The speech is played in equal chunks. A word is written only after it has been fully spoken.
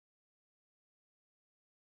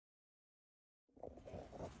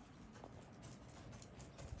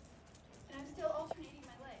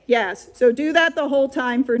Yes, so do that the whole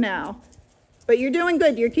time for now. But you're doing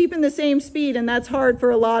good. You're keeping the same speed, and that's hard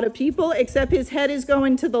for a lot of people, except his head is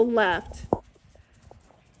going to the left.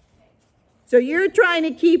 So you're trying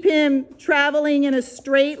to keep him traveling in a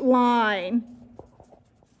straight line.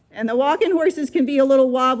 And the walking horses can be a little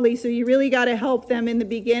wobbly, so you really got to help them in the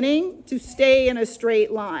beginning to stay in a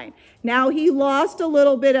straight line. Now he lost a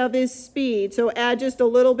little bit of his speed, so add just a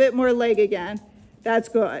little bit more leg again. That's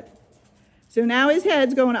good. So now his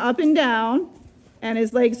head's going up and down, and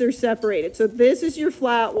his legs are separated. So this is your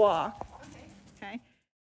flat walk. Okay.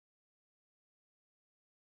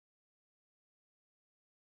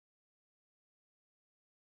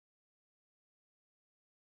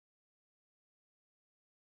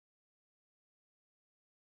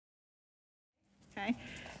 Okay.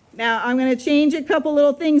 Now I'm going to change a couple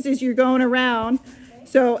little things as you're going around.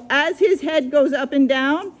 So as his head goes up and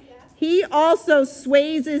down, he also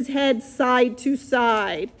sways his head side to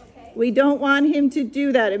side. We don't want him to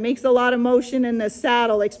do that. It makes a lot of motion in the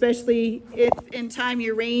saddle, especially if in time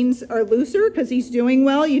your reins are looser because he's doing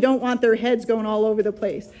well. You don't want their heads going all over the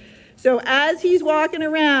place. So as he's walking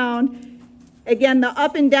around, again, the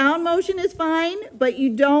up and down motion is fine, but you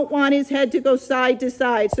don't want his head to go side to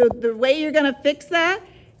side. So the way you're going to fix that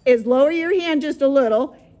is lower your hand just a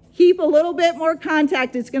little, keep a little bit more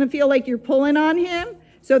contact. It's going to feel like you're pulling on him.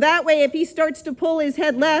 So that way, if he starts to pull his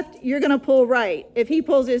head left, you're going to pull right. If he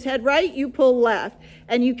pulls his head right, you pull left.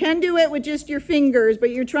 And you can do it with just your fingers,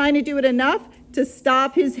 but you're trying to do it enough to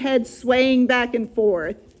stop his head swaying back and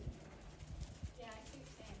forth.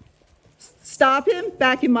 Stop him,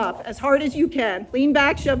 back him up as hard as you can. Lean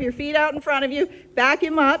back, shove your feet out in front of you, back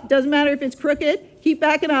him up. Doesn't matter if it's crooked, keep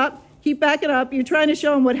backing up, keep backing up. You're trying to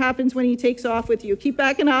show him what happens when he takes off with you. Keep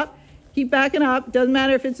backing up. Keep backing up. Doesn't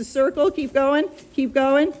matter if it's a circle. Keep going. Keep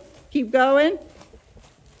going. Keep going.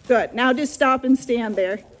 Good. Now just stop and stand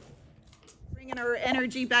there. Bringing our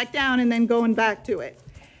energy back down and then going back to it.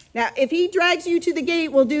 Now, if he drags you to the gate,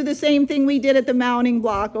 we'll do the same thing we did at the mounting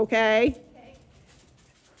block, okay?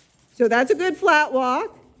 So that's a good flat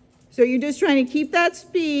walk. So you're just trying to keep that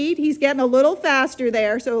speed. He's getting a little faster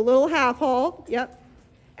there, so a little half halt. Yep.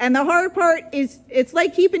 And the hard part is it's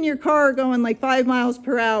like keeping your car going like 5 miles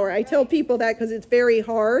per hour. I tell people that because it's very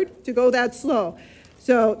hard to go that slow.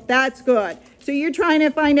 So that's good. So you're trying to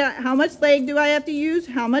find out how much leg do I have to use?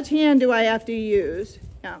 How much hand do I have to use?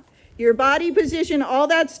 Now, your body position, all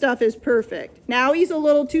that stuff is perfect. Now he's a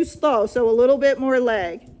little too slow, so a little bit more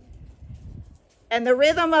leg. And the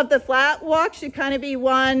rhythm of the flat walk should kind of be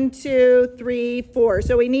 1, 2, 3, 4.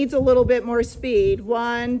 So he needs a little bit more speed.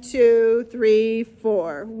 1, 2, 3,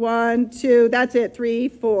 4. 1, 2, that's it, 3,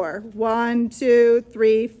 4. 1, 2,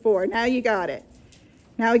 3, 4. Now you got it.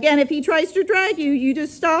 Now again, if he tries to drag you, you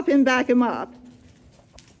just stop him, back him up.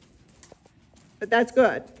 But that's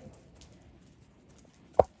good.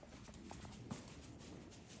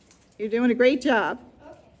 You're doing a great job.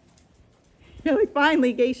 Okay. You're like,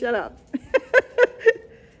 finally, Gaye, shut up.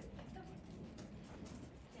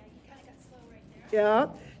 Yeah,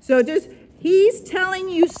 so just, he's telling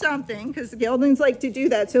you something, because the geldings like to do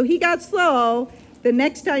that. So he got slow. The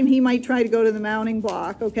next time he might try to go to the mounting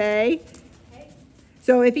block, okay?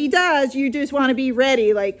 So if he does, you just want to be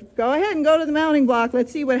ready. Like, go ahead and go to the mounting block.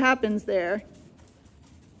 Let's see what happens there.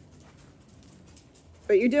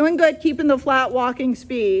 But you're doing good keeping the flat walking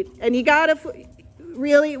speed. And you got to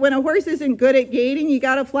really, when a horse isn't good at gaiting, you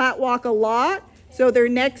got to flat walk a lot. So their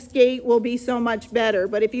next gait will be so much better.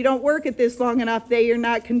 But if you don't work at this long enough, they are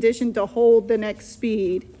not conditioned to hold the next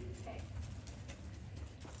speed.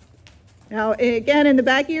 Now, again, in the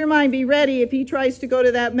back of your mind, be ready if he tries to go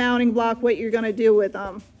to that mounting block, what you're going to do with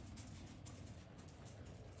him.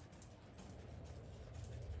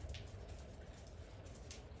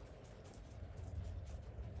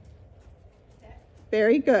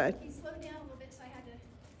 Very good.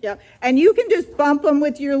 Yeah, and you can just bump him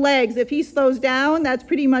with your legs. If he slows down, that's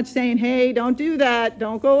pretty much saying, hey, don't do that.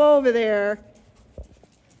 Don't go over there.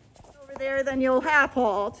 Over there, then you'll half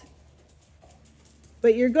halt.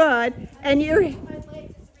 But you're good. And you're...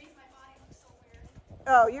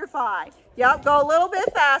 Oh, you're fine. Yep, go a little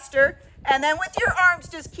bit faster. And then with your arms,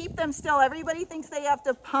 just keep them still. Everybody thinks they have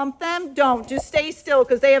to pump them. Don't. Just stay still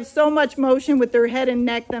because they have so much motion with their head and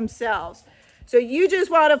neck themselves. So you just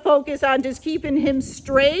want to focus on just keeping him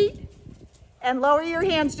straight and lower your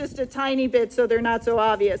hands just a tiny bit so they're not so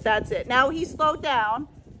obvious. That's it. Now he slowed down.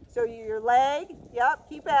 So your leg, yep,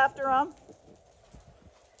 keep after him.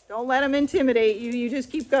 Don't let him intimidate you. You just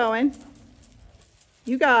keep going.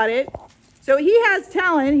 You got it. So he has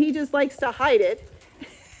talent. He just likes to hide it.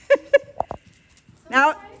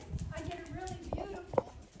 Now, I get a really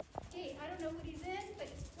beautiful gait. I don't know what he's in, but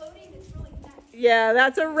he's close Yeah,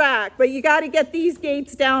 that's a rack, but you got to get these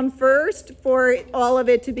gates down first for all of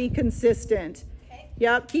it to be consistent. Okay.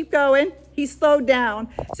 Yep, keep going. He slowed down.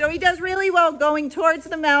 So he does really well going towards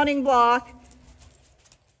the mounting block.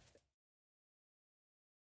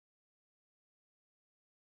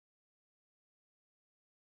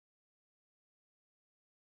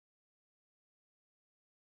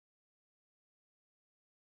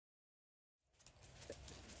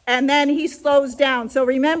 And then he slows down. So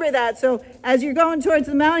remember that. So as you're going towards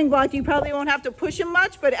the mounting block, you probably won't have to push him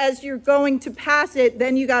much, but as you're going to pass it,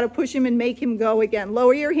 then you got to push him and make him go again.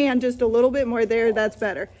 Lower your hand just a little bit more there. That's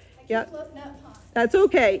better. Yep. That's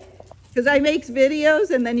okay. Because I make videos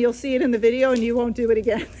and then you'll see it in the video and you won't do it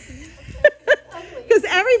again. Because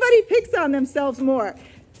everybody picks on themselves more.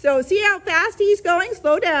 So see how fast he's going?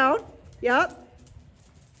 Slow down. Yep.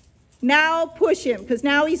 Now push him because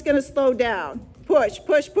now he's going to slow down. Push,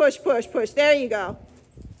 push, push, push, push. There you go.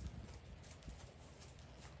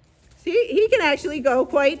 See, he can actually go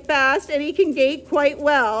quite fast and he can gate quite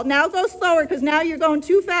well. Now go slower because now you're going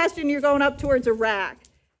too fast and you're going up towards a rack.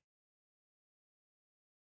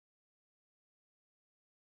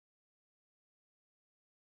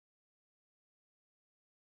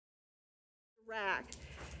 Rack.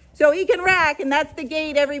 So he can rack, and that's the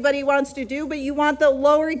gate everybody wants to do, but you want the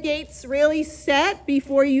lower gates really set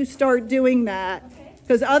before you start doing that.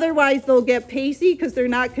 Because otherwise they'll get pacey because they're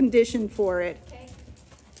not conditioned for it. Okay.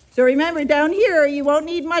 So remember, down here, you won't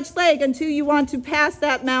need much leg until you want to pass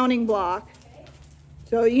that mounting block. Okay.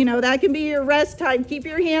 So, you know, that can be your rest time. Keep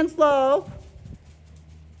your hands low.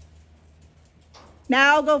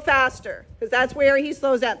 Now go faster, because that's where he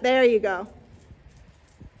slows down. There you go.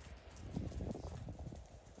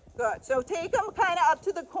 Good. So take him kind of up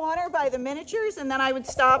to the corner by the miniatures, and then I would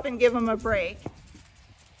stop and give him a break.